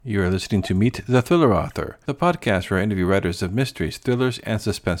You are listening to Meet the Thriller Author, the podcast where I interview writers of mysteries, thrillers, and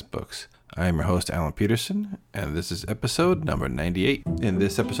suspense books. I am your host, Alan Peterson, and this is episode number 98. In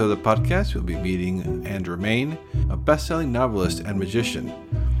this episode of the podcast, we'll be meeting Andrew Mayne, a best-selling novelist and magician.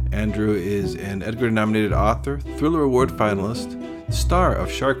 Andrew is an Edgar-nominated author, Thriller Award finalist, star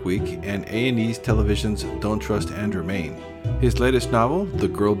of Shark Week, and A&E's television's Don't Trust Andrew Mayne. His latest novel, The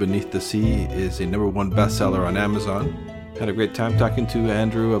Girl Beneath the Sea, is a #1 bestseller on Amazon. Had a great time talking to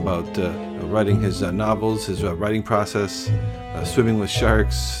Andrew about writing his novels, his writing process, swimming with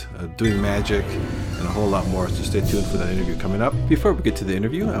sharks, doing magic, and a whole lot more. So stay tuned for that interview coming up. Before we get to the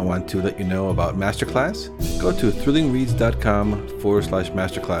interview, I want to let you know about Masterclass. Go to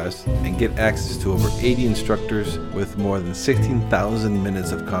thrillingreads.com/masterclass and get access to over 80 instructors with more than 16,000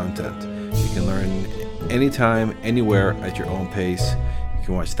 minutes of content. You can learn anytime, anywhere, at your own pace. You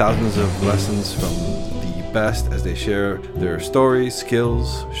can watch thousands of lessons from the best as they share their stories,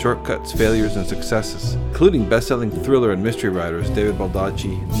 skills, shortcuts, failures, and successes, including best-selling thriller and mystery writers David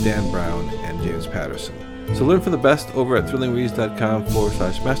Baldacci, Dan Brown, and James Patterson. So learn from the best over at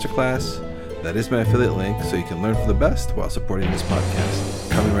thrillingreads.com/masterclass. That is my affiliate link, so you can learn from the best while supporting this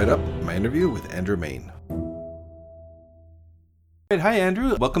podcast. Coming right up, my interview with Andrew Mayne. Hi,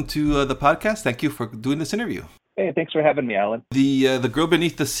 Andrew. Welcome to the podcast. Thank you for doing this interview. Hey, thanks for having me, Alan. The Girl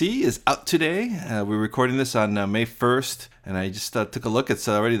Beneath the Sea is out today. We're recording this on May 1st, and I just took a look. It's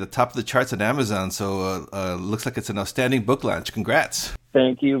already the top of the charts on Amazon, so looks like it's an outstanding book launch. Congrats.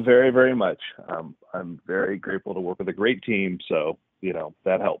 Thank you very, very much. I'm very grateful to work with a great team, so,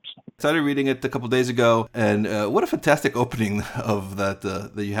 that helps. Started reading it a couple days ago, and what a fantastic opening of that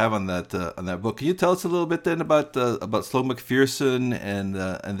that you have on that book. Can you tell us a little bit then about Sloane McPherson and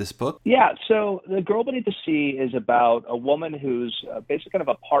this book? Yeah, so The Girl Beneath the Sea is about a woman who's basically kind of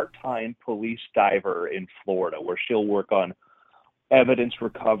a part-time police diver in Florida, where she'll work on evidence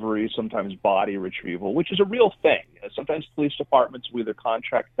recovery, sometimes body retrieval, which is a real thing. Sometimes police departments will either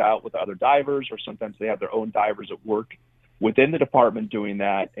contract out with other divers, or sometimes they have their own divers at work within the department doing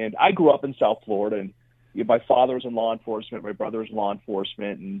that. And I grew up in South Florida, and my father was in law enforcement, my brother was in law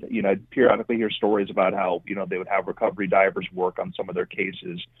enforcement, and I'd periodically hear stories about how they would have recovery divers work on some of their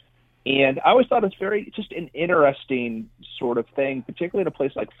cases. And I always thought it's just an interesting sort of thing, particularly in a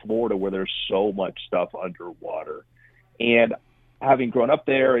place like Florida where there's so much stuff underwater. And having grown up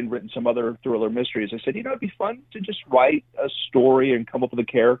there and written some other thriller mysteries, I said, it'd be fun to just write a story and come up with a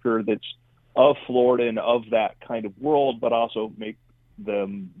character that's of Florida and of that kind of world, but also make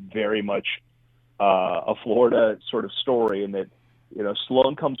them very much a Florida sort of story. And that,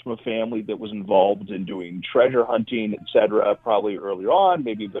 Sloane comes from a family that was involved in doing treasure hunting, et cetera, probably earlier on,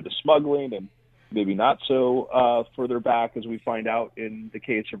 maybe a bit of smuggling, and maybe not so further back, as we find out in the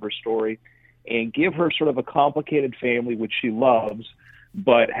case of her story, and give her sort of a complicated family, which she loves,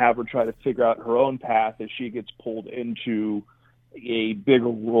 but have her try to figure out her own path as she gets pulled into a bigger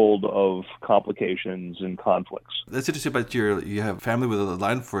world of complications and conflicts. That's interesting about you have family with a law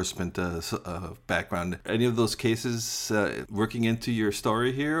enforcement background. Any of those cases working into your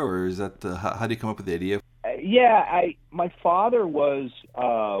story here, or is that how do you come up with the idea? My father was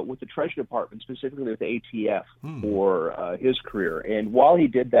with the Treasury Department, specifically with the ATF, for his career. And while he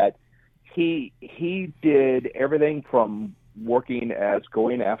did that, he did everything from working as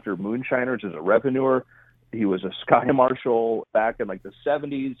going after moonshiners as a revenuer. He was a sky marshal back in the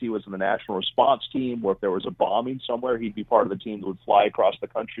 70s. He was in the national response team, where if there was a bombing somewhere, he'd be part of the team that would fly across the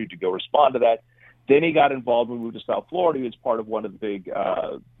country to go respond to that. Then he got involved when we moved to South Florida. He was part of one of the big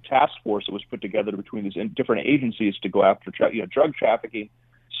task force that was put together between these different agencies to go after drug trafficking.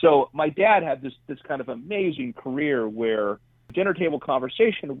 So my dad had this kind of amazing career where dinner table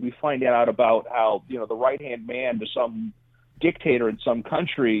conversation, we find out about how the right-hand man to some dictator in some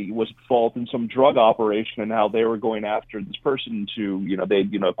country was at fault in some drug operation, and how they were going after this person to,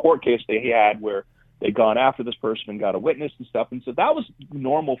 a court case they had where they'd gone after this person and got a witness and stuff. And so that was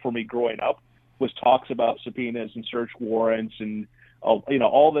normal for me growing up, was talks about subpoenas and search warrants and,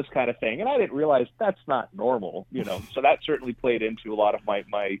 all this kind of thing. And I didn't realize that's not normal, so that certainly played into a lot of my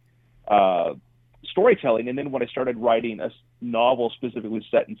storytelling. And then when I started writing a novel specifically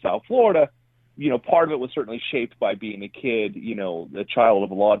set in South Florida, part of it was certainly shaped by being a kid, the child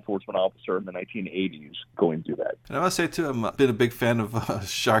of a law enforcement officer in the 1980s going through that. And I must say, too, I've been a big fan of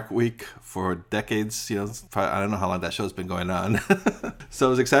Shark Week for decades. I don't know how long that show's been going on. So I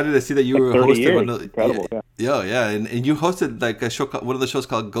was excited to see that you were hosting. Incredible, yeah. And you hosted a show, one of the shows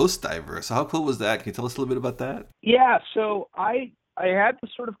called Ghost Diver. So how cool was that? Can you tell us a little bit about that? Yeah, so I had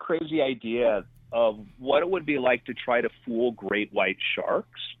this sort of crazy idea of what it would be like to try to fool great white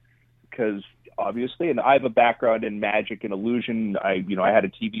sharks, because obviously, and I have a background in magic and illusion. I had a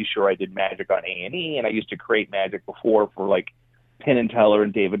TV show I did magic on A&E, and I used to create magic before for like Penn and Teller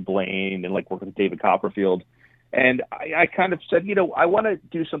and David Blaine, and like work with David Copperfield. And I kind of said, I want to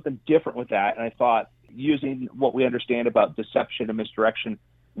do something different with that. And I thought, using what we understand about deception and misdirection,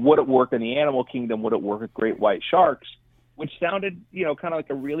 would it work in the animal kingdom? Would it work with great white sharks? Which sounded, kind of like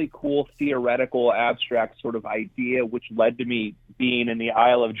a really cool theoretical, abstract sort of idea, which led to me being in the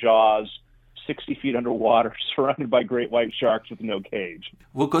Isle of Jaws, 60 feet underwater, surrounded by great white sharks with no cage.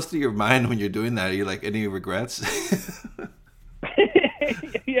 What goes through your mind when you're doing that? Are you like, any regrets?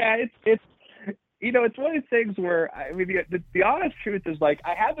 Yeah, it's it's one of those things where, the honest truth is, like,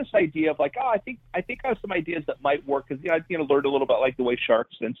 I have this idea of like, I think I have some ideas that might work, because I learned a little about like the way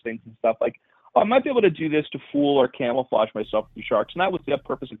sharks sense things and stuff. Like, I might be able to do this to fool or camouflage myself with the sharks. And that was the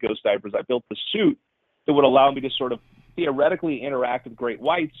purpose of Ghost Divers. I built the suit that would allow me to sort of theoretically interact with great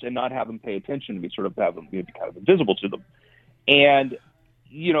whites and not have them pay attention to me, sort of have them be kind of invisible to them. And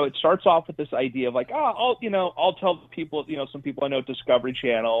it starts off with this idea of like, I'll tell people, some people I know at Discovery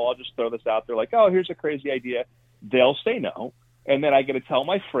Channel, I'll just throw this out there, like, here's a crazy idea. They'll say no. And then I get to tell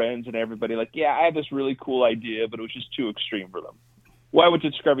my friends and everybody, like, yeah, I have this really cool idea, but it was just too extreme for them. Why would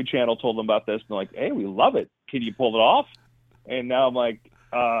Discovery Channel told them about this? And they're like, hey, we love it. Can you pull it off? And now I'm like,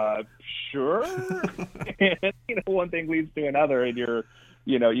 sure. And, one thing leads to another. And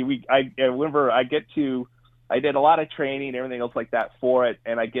I did a lot of training and everything else like that for it.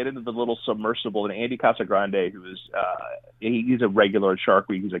 And I get into the little submersible, and Andy Casagrande, who is, he's a regular at Shark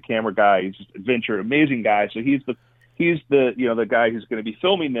Week. He's a camera guy. He's just adventure, amazing guy. So he's the the guy who's going to be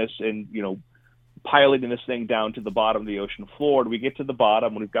filming this and, piloting this thing down to the bottom of the ocean floor. And we get to the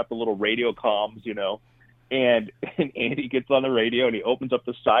bottom, and we've got the little radio comms, and Andy gets on the radio, and he opens up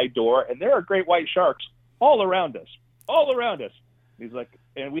the side door, and there are great white sharks all around us. He's like,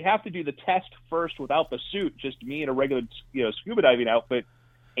 and we have to do the test first without the suit, just me in a regular, scuba diving outfit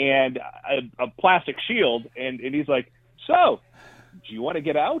and a plastic shield. And he's like, so, do you want to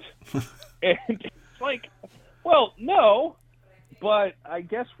get out? And it's like, well, no, but I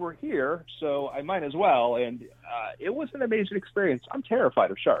guess we're here, so I might as well. And it was an amazing experience. I'm terrified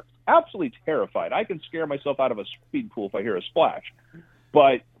of sharks, absolutely terrified. I can scare myself out of a speed pool if I hear a splash.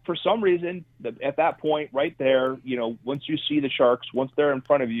 But for some reason, at that point right there, once you see the sharks, once they're in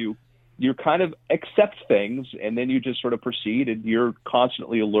front of you, you kind of accept things, and then you just sort of proceed, and you're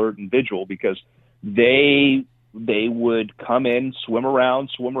constantly alert and vigilant, because they would come in, swim around,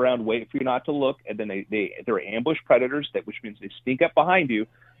 wait for you not to look, and then they're ambush predators, which means they sneak up behind you.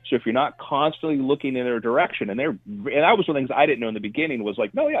 So if you're not constantly looking in their direction, and that was one of the things I didn't know in the beginning, was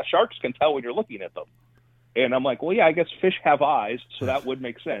like, no, yeah, sharks can tell when you're looking at them. And I'm like, well, yeah, I guess fish have eyes, so that would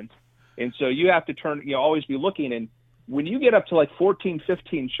make sense. And so you have to always be looking. And when you get up to like 14,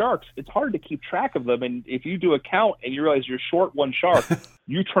 15 sharks, it's hard to keep track of them. And if you do a count and you realize you're short one shark,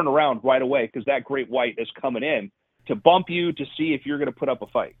 you turn around right away, because that great white is coming in to bump you to see if you're going to put up a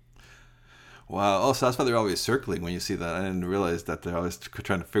fight. Wow. Oh, so that's why they're always circling when you see that. I didn't realize that they're always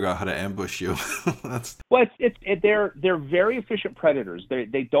trying to figure out how to ambush you. Well, they're very efficient predators.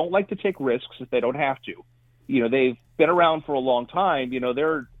 They don't like to take risks if they don't have to. They've been around for a long time.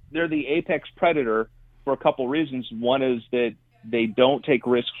 They're the apex predator for a couple reasons. One is that they don't take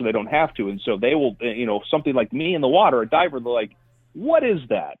risks so they don't have to. And so they will, something like me in the water, a diver, they're like, what is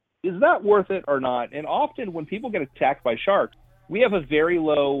that? Is that worth it or not? And often when people get attacked by sharks, we have a very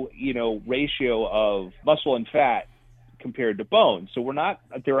low, ratio of muscle and fat compared to bone. So we're not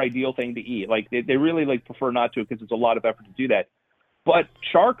their ideal thing to eat. Like they really prefer not to, because it's a lot of effort to do that. But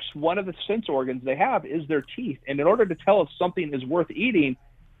sharks, one of the sense organs they have is their teeth. And in order to tell if something is worth eating,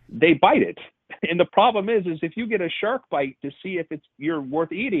 they bite it. And the problem is if you get a shark bite to see if you're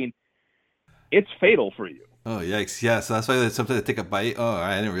worth eating, it's fatal for you. Oh, yikes. Yeah, so that's why sometimes they take a bite. Oh,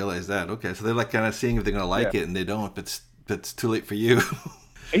 I didn't realize that. Okay, so they're like kind of seeing if they're going to like it, and they don't, but it's too late for you.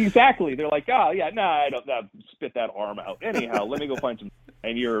 Exactly. They're like, oh, yeah, no, I don't spit that arm out. Anyhow, let me go find some.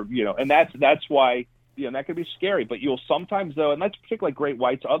 And and that's why, that could be scary. But you'll sometimes, though, and that's particularly great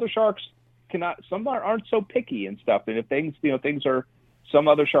whites, other sharks some aren't so picky and stuff. And if things are, some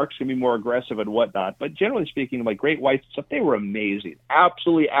other sharks can be more aggressive and whatnot. But generally speaking, like great whites and stuff, they were amazing.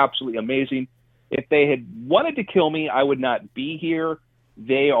 Absolutely, absolutely amazing. If they had wanted to kill me, I would not be here.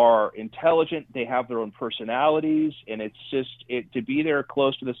 They are intelligent. They have their own personalities. And it's just to be there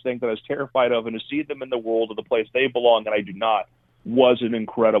close to this thing that I was terrified of, and to see them in the world of the place they belong and I do not, was an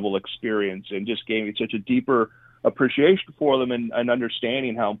incredible experience, and just gave me such a deeper appreciation for them and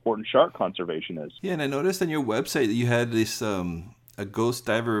understanding how important shark conservation is. Yeah, and I noticed on your website that you had this a Ghost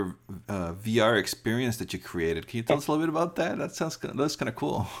Diver VR experience that you created. Can you tell us a little bit about that? That's kind of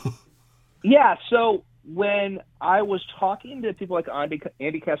cool. Yeah, so when I was talking to people like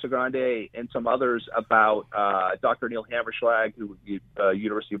Andy Casagrande and some others about Dr. Neil Hammerschlag, who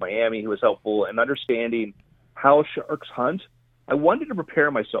University of Miami, who was helpful in understanding how sharks hunt, I wanted to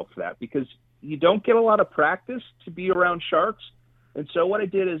prepare myself for that because you don't get a lot of practice to be around sharks. And so what I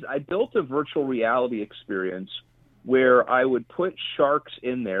did is I built a virtual reality experience where I would put sharks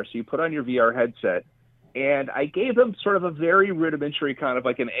in there. So you put on your VR headset and I gave them sort of a very rudimentary kind of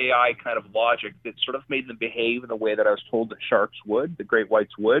like an AI kind of logic that sort of made them behave in the way that I was told that sharks would, the great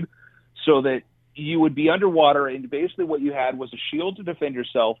whites would, so that you would be underwater and basically what you had was a shield to defend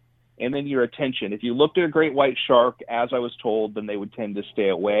yourself and then your attention. If you looked at a great white shark, as I was told, then they would tend to stay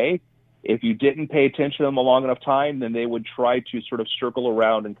away. If you didn't pay attention to them a long enough time, then they would try to sort of circle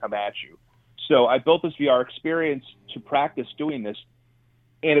around and come at you. So I built this VR experience to practice doing this,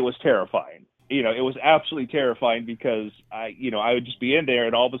 and it was terrifying. It was absolutely terrifying because I would just be in there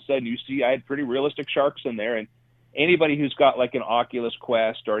and all of a sudden I had pretty realistic sharks in there. And anybody who's got like an Oculus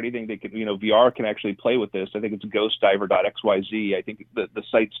Quest or anything that can, VR can actually play with this. I think it's ghostdiver.xyz. I think the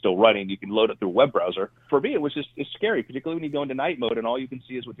site's still running. You can load it through a web browser. For me, it's scary, particularly when you go into night mode and all you can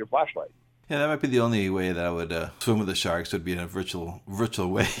see is with your flashlight. Yeah, that might be the only way that I would swim with the sharks would be in a virtual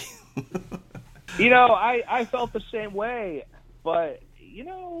way. I felt the same way, but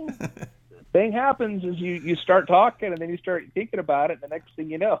thing happens is you start talking and then you start thinking about it, and the next thing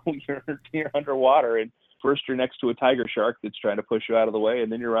you know, you're underwater, and first you're next to a tiger shark that's trying to push you out of the way,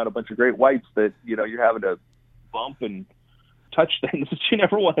 and then you're around a bunch of great whites that you're having to bump and touch things that you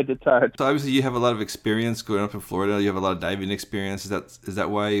never wanted to touch. So obviously you have a lot of experience growing up in Florida. You have a lot of diving experience. Is that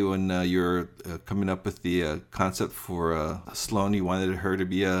why when you're coming up with the concept for Sloane, you wanted her to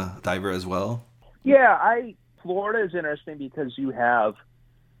be a diver as well? Yeah, Florida is interesting because you have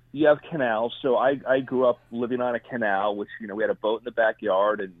canals. So I grew up living on a canal, which, we had a boat in the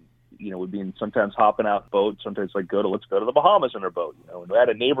backyard, and, we'd be sometimes hopping out boat, sometimes let's go to the Bahamas in our boat, and we had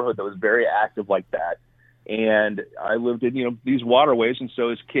a neighborhood that was very active like that. And I lived in, these waterways. And so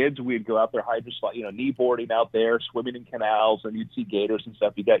as kids, we'd go out there, knee boarding out there, swimming in canals, and you'd see gators and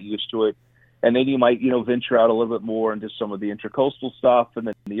stuff. You got used to it. And then you might, venture out a little bit more into some of the intercoastal stuff, and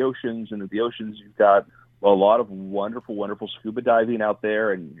then the oceans. And in the oceans, you've got a lot of wonderful, wonderful scuba diving out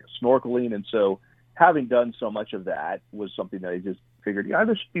there and snorkeling. And so having done so much of that was something that I just figured,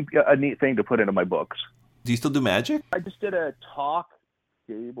 this should be a neat thing to put into my books. Do you still do magic? I just did a talk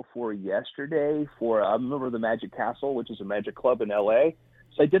day before yesterday for a member of the Magic Castle, which is a magic club in LA.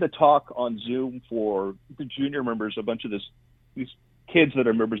 So I did a talk on Zoom for the junior members, a bunch of these kids that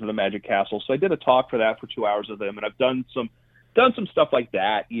are members of the Magic Castle. So I did a talk for that for 2 hours with them, and I've done some stuff like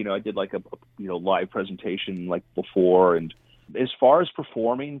that. I did like a live presentation like before. And as far as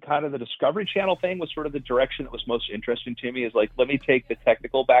performing, kind of the Discovery Channel thing was sort of the direction that was most interesting to me, is like, let me take the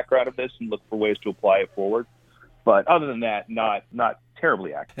technical background of this and look for ways to apply it forward. But other than that, not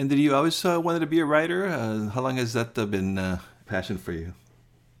terribly active. And did you always wanted to be a writer? How long has that been passion for you?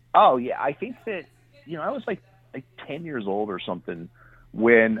 Oh, yeah. I think that, I was like 10 years old or something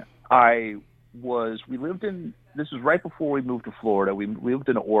when this was right before we moved to Florida. We lived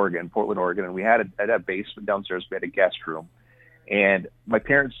in Portland, Oregon, and we had a basement downstairs. We had a guest room. And my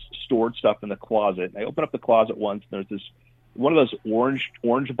parents stored stuff in the closet. And I opened up the closet once, and there's one of those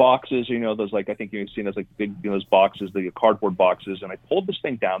orange boxes, those, like, I think you've seen those, like, big, those boxes, the cardboard boxes. And I pulled this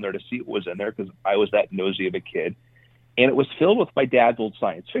thing down there to see what was in there because I was that nosy of a kid. And it was filled with my dad's old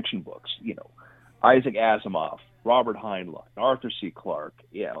science fiction books, Isaac Asimov, Robert Heinlein, Arthur C. Clarke,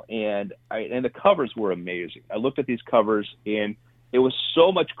 and the covers were amazing. I looked at these covers, and it was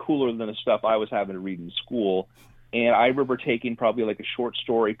so much cooler than the stuff I was having to read in school. And I remember taking probably like a short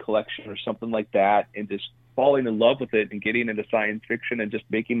story collection or something like that and just falling in love with it and getting into science fiction and just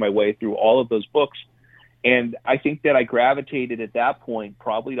making my way through all of those books. And I think that I gravitated at that point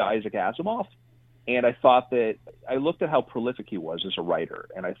probably to Isaac Asimov. And I thought that I looked at how prolific he was as a writer,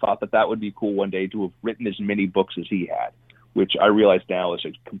 and I thought that would be cool one day to have written as many books as he had, which I realize now is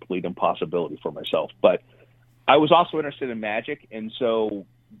a complete impossibility for myself. But I was also interested in magic, and so,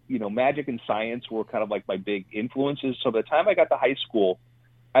 magic and science were kind of like my big influences. So by the time I got to high school,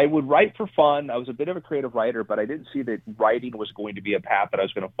 I would write for fun. I was a bit of a creative writer, but I didn't see that writing was going to be a path that I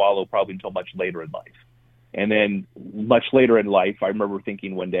was going to follow probably until much later in life. And then much later in life, I remember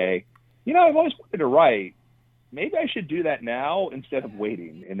thinking one day, I've always wanted to write. Maybe I should do that now instead of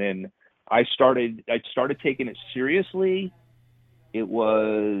waiting. And then I started taking it seriously. It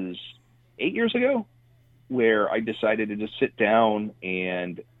was 8 years ago where I decided to just sit down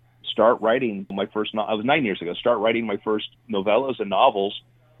and start writing my first. I was 9 years ago. Start writing my first novellas and novels.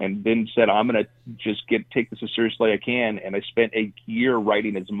 and then said, I'm going to just take this as seriously as I can. And I spent a year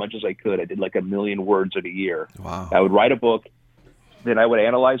writing as much as I could. I did like 1 million words in a year. Wow. I would write a book. Then I would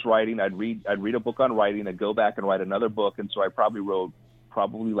analyze writing. I'd read a book on writing. I'd go back and write another book. And so I probably wrote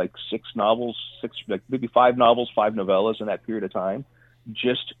like 6 novels, maybe 5 novels, 5 novellas in that period of time,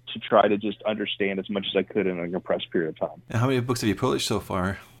 just to try to just understand as much as I could in a compressed period of time. And how many books have you published so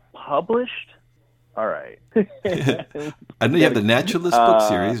far? Published? All right. I know you have the Naturalist book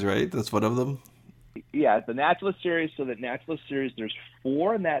series, right? That's one of them. Yeah, the Naturalist series. So the Naturalist series, there's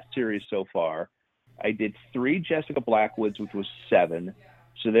 4 in that series so far. I did 3 Jessica Blackwoods, which was 7.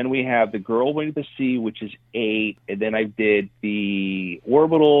 So then we have The Girl Beneath the Sea, which is 8. And then I did the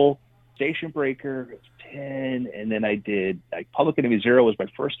Orbital, Station Breaker, 10. And then I did, like, Public Enemy Zero was my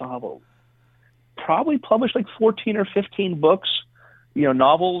first novel. Probably published like 14 or 15 books,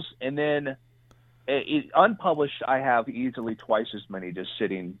 novels. And then unpublished, I have easily twice as many just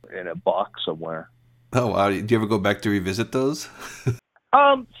sitting in a box somewhere. Oh, wow. Do you ever go back to revisit those?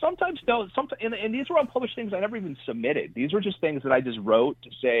 Sometimes no. And these were unpublished things I never even submitted. These were just things that I just wrote to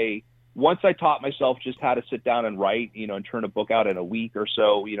say, once I taught myself just how to sit down and write, and turn a book out in a week or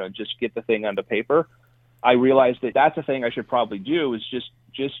so, just get the thing onto paper. I realized that that's a thing I should probably do, is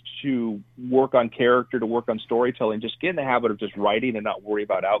just to work on character, to work on storytelling, just get in the habit of just writing and not worry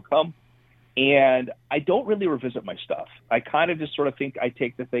about outcome. And I don't really revisit my stuff. I kind of just sort of think I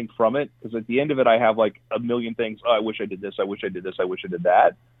take the thing from it, because at the end of it, I have like 1 million things. Oh, I wish I did this. I wish I did this. I wish I did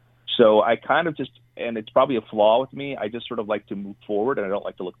that. So I kind of just, and it's probably a flaw with me, I just sort of like to move forward, and I don't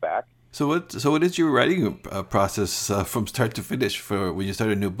like to look back. So what is your writing process from start to finish for when you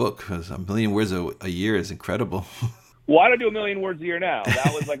start a new book? Because 1 million words a year is incredible. Well, I don't do 1 million words a year now.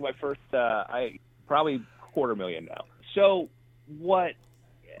 That was like my first, I probably 250,000 now. So what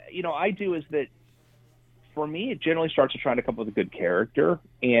I do is that, for me, it generally starts with trying to come up with a good character.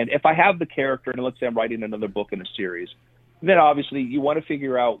 And if I have the character, and let's say I'm writing another book in a series, then obviously you want to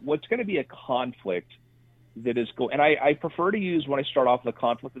figure out what's going to be a conflict that is going. And I prefer to use, when I start off, with a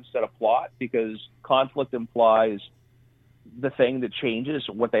conflict instead of plot, because conflict implies the thing that changes,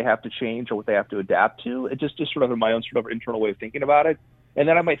 what they have to change or what they have to adapt to. It just sort of my own sort of internal way of thinking about it. And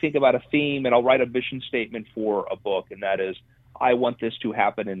then I might think about a theme, and I'll write a mission statement for a book, and that is, I want this to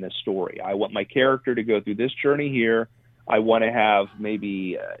happen in this story. I want my character to go through this journey here. I want to have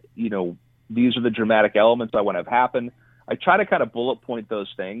maybe, these are the dramatic elements I want to have happen. I try to kind of bullet point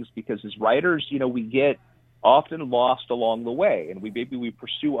those things, because as writers, we get often lost along the way, and we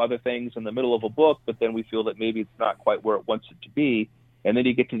pursue other things in the middle of a book, but then we feel that maybe it's not quite where it wants it to be. And then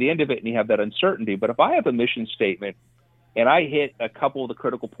you get to the end of it and you have that uncertainty. But if I have a mission statement, and I hit a couple of the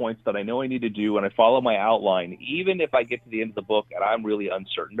critical points that I know I need to do, and I follow my outline, even if I get to the end of the book and I'm really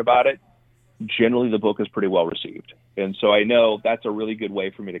uncertain about it, generally the book is pretty well received. And so I know that's a really good way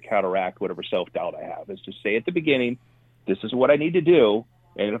for me to counteract whatever self-doubt I have, is to say at the beginning, this is what I need to do.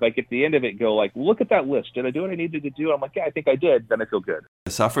 And if I get to the end of it, go like, look at that list. Did I do what I needed to do? I'm like, yeah, I think I did. Then I feel good.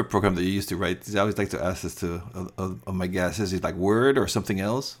 The software program that you used to write, I always like to ask this to my guests, is it like Word or something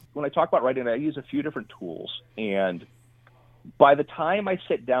else? When I talk about writing, I use a few different tools. And by the time I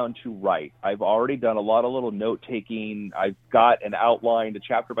sit down to write, I've already done a lot of little note-taking. I've got an outline, a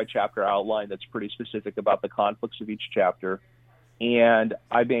chapter-by-chapter outline that's pretty specific about the conflicts of each chapter. And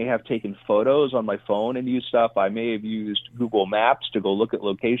I may have taken photos on my phone and used stuff. I may have used Google Maps to go look at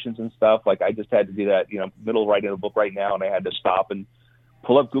locations and stuff. Like I just had to do that, middle of writing a book right now, and I had to stop and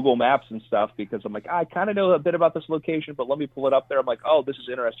pull up Google Maps and stuff, because I'm like, I kind of know a bit about this location, but let me pull it up there. I'm like, oh, this is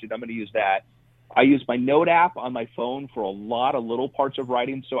interesting. I'm going to use that. I use my note app on my phone for a lot of little parts of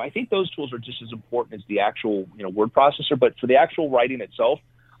writing. So I think those tools are just as important as the actual, word processor. But for the actual writing itself,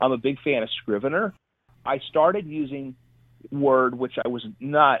 I'm a big fan of Scrivener. I started using Word, which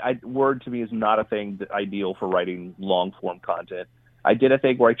Word to me is not a thing that ideal for writing long form content. I did a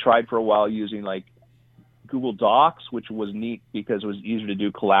thing where I tried for a while using like Google Docs, which was neat because it was easier to do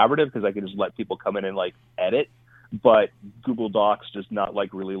collaborative, because I could just let people come in and like edit. But Google Docs does not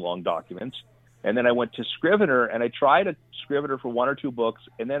like really long documents. And then I went to Scrivener, and I tried a Scrivener for 1 or 2 books.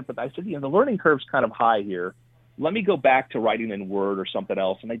 But I said, the learning curve's kind of high here. Let me go back to writing in Word or something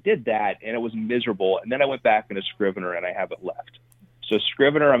else. And I did that, and it was miserable. And then I went back into Scrivener, and I have it left. So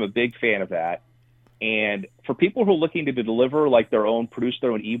Scrivener, I'm a big fan of that. And for people who are looking to deliver produce their own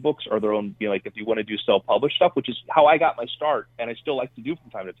ebooks, or their own, like if you want to do self-published stuff, which is how I got my start, and I still like to do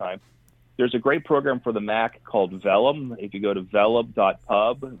from time to time, there's a great program for the Mac called Vellum. If you go to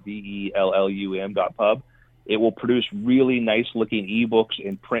vellum.pub, VELLUM.pub, It will produce really nice looking ebooks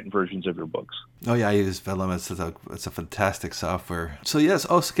and print versions of your books. Oh yeah, I use Vellum. It's a fantastic software. So yes,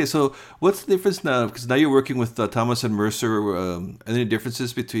 okay. So what's the difference now? Because now you're working with Thomas and Mercer. Any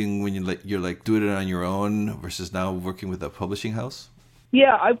differences between when you're doing it on your own versus now working with a publishing house?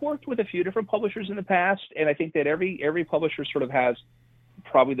 Yeah, I've worked with a few different publishers in the past, and I think that every publisher sort of has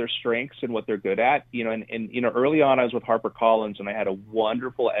probably their strengths and what they're good at. And early on I was with HarperCollins, and I had a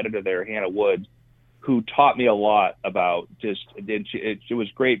wonderful editor there, Hannah Wood, who taught me a lot about it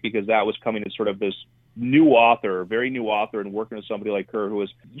was great because that was coming as sort of this new author, very new author, and working with somebody like her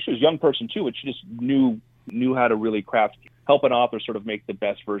she was a young person too, but she just knew how to really help an author sort of make the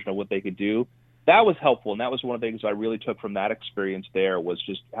best version of what they could do. That was helpful, and that was one of the things I really took from that experience there, was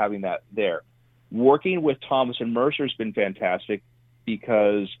just having that there. Working with Thomas and Mercer has been fantastic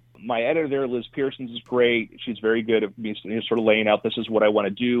because my editor there, Liz Pearsons, is great. She's very good at me sort of laying out, this is what I want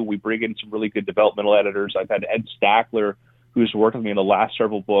to do. We bring in some really good developmental editors. I've had Ed Stackler, who's worked with me in the last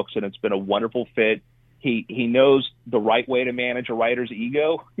several books, and it's been a wonderful fit. He knows the right way to manage a writer's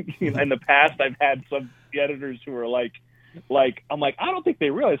ego. In the past, I've had some editors who are like, I'm like, I don't think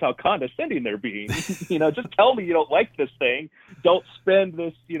they realize how condescending they're being. Just tell me you don't like this thing. Don't spend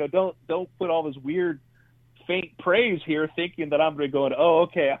this, don't put all this weird faint praise here thinking that I'm going to go, oh,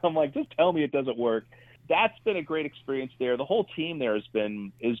 okay. I'm like, just tell me it doesn't work. That's been a great experience there. The whole team there has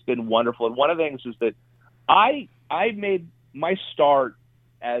been wonderful. And one of the things is that I made my start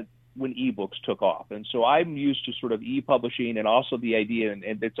when ebooks took off. And so I'm used to sort of e-publishing, and also the idea, and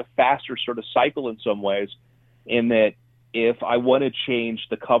it's a faster sort of cycle in some ways, in that if I want to change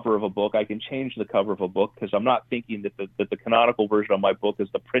the cover of a book, I can change the cover of a book, because I'm not thinking that the canonical version of my book is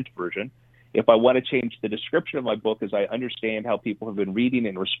the print version. If I want to change the description of my book as I understand how people have been reading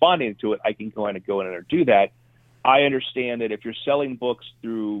and responding to it, I can go in and do that. I understand that if you're selling books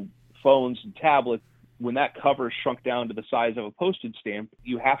through phones and tablets, when that cover is shrunk down to the size of a postage stamp,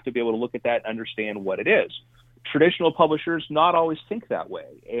 you have to be able to look at that and understand what it is. Traditional publishers not always think that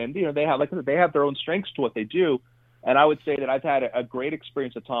way. And, they have their own strengths to what they do. And I would say that I've had a great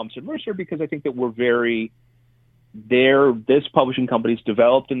experience at Thomas & Mercer, because I think that this publishing company's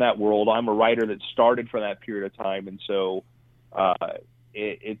developed in that world. I'm a writer that started from that period of time. And so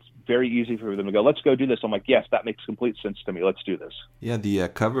it's very easy for them to go, let's go do this. I'm like, yes, that makes complete sense to me. Let's do this. Yeah, the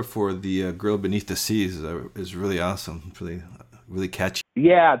cover for The Girl Beneath the Seas is really awesome. It's really, really catchy.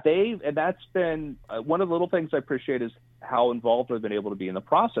 Yeah, and that's been one of the little things I appreciate is how involved I've been able to be in the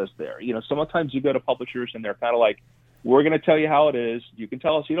process there. Sometimes you go to publishers and they're kind of like, we're going to tell you how it is. You can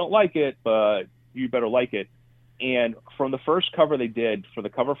tell us you don't like it, but you better like it. And from the first cover they did, for the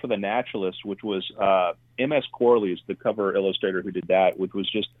cover for The Naturalist, which was M.S. Corley's the cover illustrator who did that, which was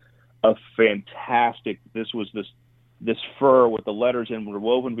just a fantastic, this was this fur with the letters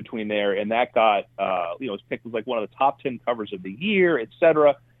woven between there, and that got, it was picked as like one of the top 10 covers of the year,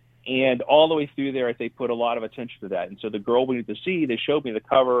 etc. And all the way through there, they put a lot of attention to that. And so The Girl Beneath the Sea, they showed me the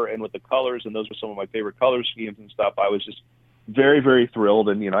cover and with the colors, and those were some of my favorite color schemes and stuff. I was just very, very thrilled.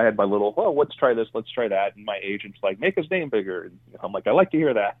 And, I had my little, let's try this, let's try that. And my agent's like, make his name bigger. And I'm like, I like to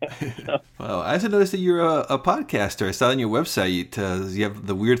hear that. Well, I also noticed that you're a podcaster. I saw on your website, you have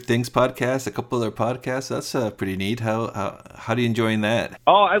the Weird Things podcast, a couple other podcasts. That's pretty neat. How are you enjoying that?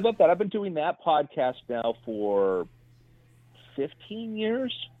 Oh, I love that. I've been doing that podcast now for 15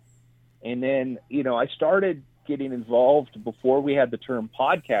 years. And then, I started getting involved before we had the term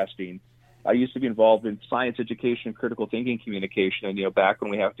podcasting. I used to be involved in science education and critical thinking communication. And, back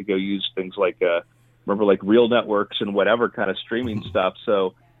when we have to go use things like, Real Networks and whatever kind of streaming stuff.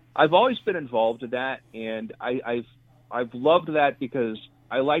 So I've always been involved in that. And I've loved that because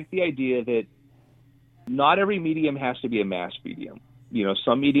I like the idea that not every medium has to be a mass medium.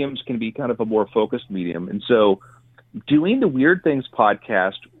 Some mediums can be kind of a more focused medium. And so doing the Weird Things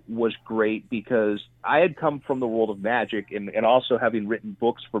podcast was great because I had come from the world of magic and also having written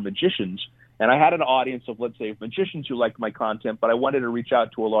books for magicians. And I had an audience of, let's say, magicians who liked my content, but I wanted to reach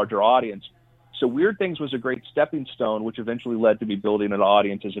out to a larger audience. So Weird Things was a great stepping stone, which eventually led to me building an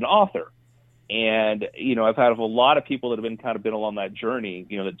audience as an author. And, I've had a lot of people that have been along that journey,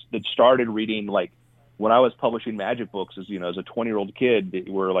 that started reading, like, when I was publishing magic books as a 20-year-old kid, that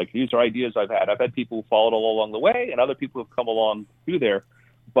were like, these are ideas I've had. I've had people who followed all along the way and other people who have come along through there.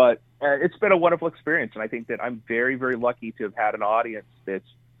 But it's been a wonderful experience. And I think that I'm very, very lucky to have had an audience that's,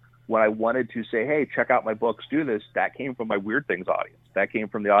 when I wanted to say, hey, check out my books, do this, that came from my Weird Things audience. That came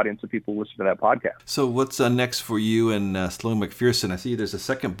from the audience of people who listen to that podcast. So what's next for you and Sloan McPherson? I see there's a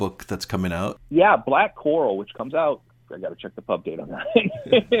second book that's coming out. Yeah, Black Coral, which comes out, I got to check the pub date on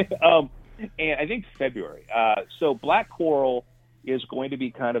that. And I think February. So Black Coral is going to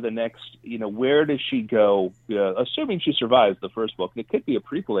be kind of the next, where does she go? Assuming she survives the first book, it could be a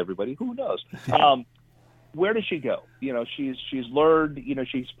prequel, everybody, who knows? Where does she go? She's learned,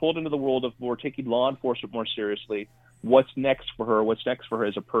 she's pulled into the world of more taking law enforcement more seriously. What's next for her? What's next for her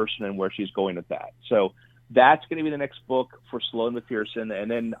as a person, and where she's going with that? So that's going to be the next book for Sloane McPherson. And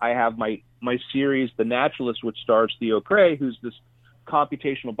then I have my series, The Naturalist, which stars Theo Cray, who's this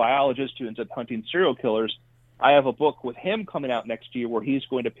computational biologist who ends up hunting serial killers. I have a book with him coming out next year where he's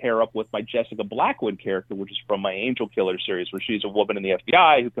going to pair up with my Jessica Blackwood character, which is from my Angel Killer series, where she's a woman in the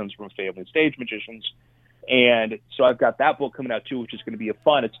FBI who comes from a family of stage magicians. And so I've got that book coming out too, which is going to be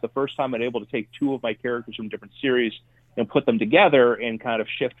fun. It's the first time I'm able to take two of my characters from different series and put them together and kind of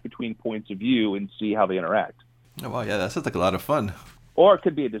shift between points of view and see how they interact. Oh, wow, yeah, that sounds like a lot of fun. Or it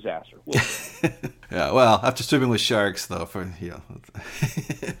could be a disaster. Yeah, well, after swimming with sharks, though,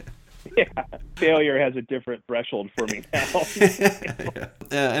 Yeah, failure has a different threshold for me now.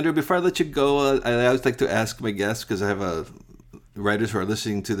 Andrew, before I let you go, I always like to ask my guests, because I have writers who are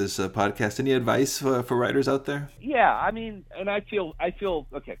listening to this podcast, any advice for writers out there? Yeah, I mean, and I feel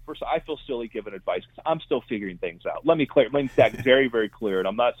okay. First, I feel silly giving advice because I'm still figuring things out. Let me make that very, very clear. And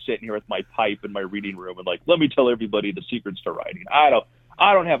I'm not sitting here with my pipe in my reading room and let me tell everybody the secrets to writing. I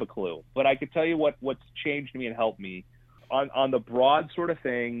don't have a clue, but I can tell you what's changed me and helped me on the broad sort of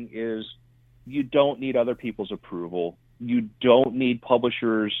thing is you don't need other people's approval. You don't need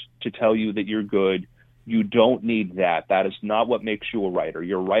publishers to tell you that you're good. You don't need that. That is not what makes you a writer.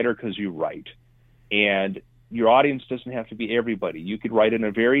 You're a writer because you write. And your audience doesn't have to be everybody. You could write in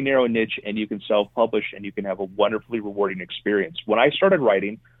a very narrow niche and you can self-publish and you can have a wonderfully rewarding experience. When I started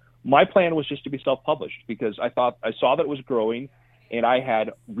writing, my plan was just to be self-published because I saw that it was growing and I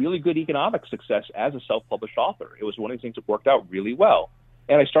had really good economic success as a self-published author. It was one of the things that worked out really well.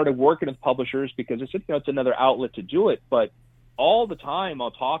 And I started working with publishers because it's another outlet to do it. But all the time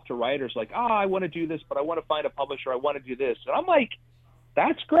I'll talk to writers like, I want to do this, but I want to find a publisher. I want to do this. And I'm like,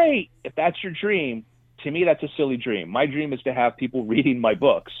 that's great. If that's your dream, to me, that's a silly dream. My dream is to have people reading my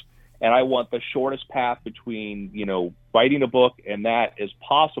books. And I want the shortest path between, writing a book and that as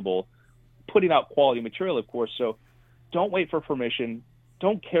possible, putting out quality material, of course. So don't wait for permission.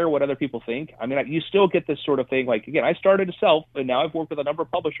 Don't care what other people think. I mean, you still get this sort of thing. Like, again, I started a self, and now I've worked with a number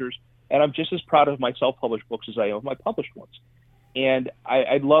of publishers, and I'm just as proud of my self-published books as I am of my published ones. And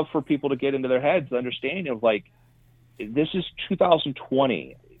I'd love for people to get into their heads the understanding of, this is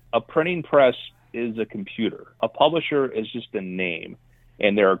 2020. A printing press is a computer. A publisher is just a name.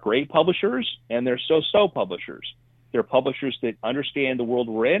 And there are great publishers, and there are so-so publishers. There are publishers that understand the world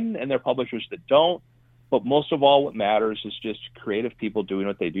we're in, and there are publishers that don't. But most of all, what matters is just creative people doing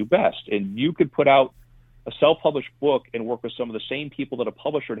what they do best. And you could put out a self-published book and work with some of the same people that a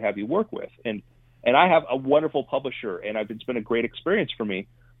publisher would have you work with. And I have a wonderful publisher, and it's been a great experience for me.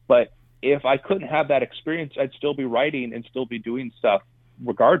 But if I couldn't have that experience, I'd still be writing and still be doing stuff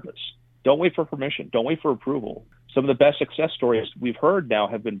regardless. Don't wait for permission. Don't wait for approval. Some of the best success stories we've heard now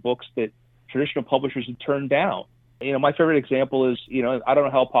have been books that traditional publishers have turned down. My favorite example is, I don't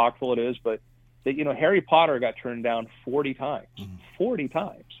know how apocryphal it is, but that, Harry Potter got turned down 40 times. 40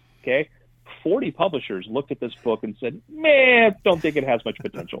 times, okay? 40 publishers looked at this book and said, man, don't think it has much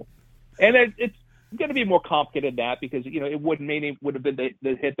potential. And it's going to be more complicated than that because, it would have been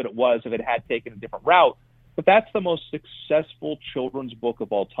the hit that it was if it had taken a different route. But that's the most successful children's book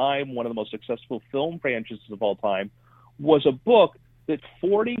of all time. One of the most successful film franchises of all time was a book that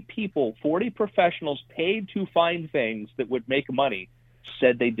 40 people, 40 professionals paid to find things that would make money,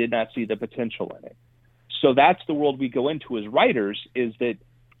 said they did not see the potential in it. So that's the world we go into as writers, is that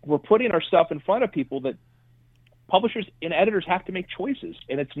we're putting our stuff in front of people that publishers and editors have to make choices.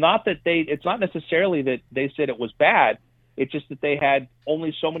 And it's not necessarily that they said it was bad. It's just that they had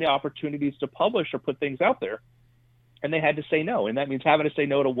only so many opportunities to publish or put things out there, and they had to say no. And that means having to say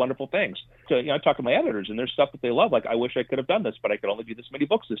no to wonderful things. So, I talk to my editors, and there's stuff that they love. Like, I wish I could have done this, but I could only do this many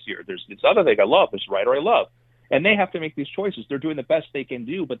books this year. There's this other thing I love, this writer I love. And they have to make these choices. They're doing the best they can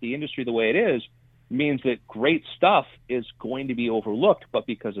do, but the industry the way it is means that great stuff is going to be overlooked, but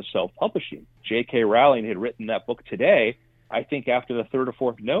because of self-publishing. J.K. Rowling had written that book today. I think after the third or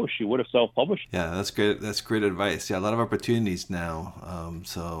fourth no, she would have self-published. Yeah, that's great. That's great advice. Yeah, a lot of opportunities now.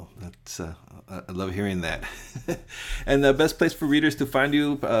 So that's I love hearing that. And the best place for readers to find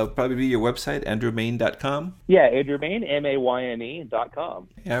you probably be your website, andrewmayne.com. Yeah, Andrew Mayne, MAYNE.com.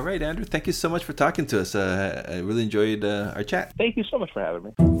 Yeah, right, Andrew. Thank you so much for talking to us. I really enjoyed our chat. Thank you so much for having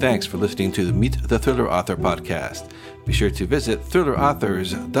me. Thanks for listening to the Meet the Thriller Author podcast. Be sure to visit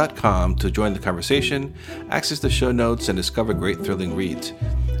thrillerauthors.com to join the conversation, access the show notes, and discover great thrilling reads.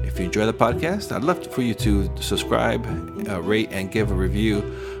 If you enjoy the podcast, I'd love for you to subscribe, rate, and give a review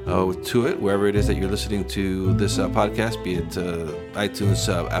to it, wherever it is that you're listening to this podcast, be it iTunes,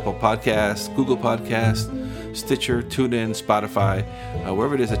 Apple Podcasts, Google Podcasts, Stitcher, TuneIn, Spotify,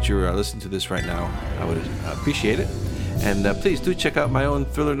 wherever it is that you're listening to this right now. I would appreciate it. And please do check out my own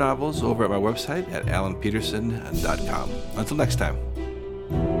thriller novels over at my website at alanpeterson.com. Until next time.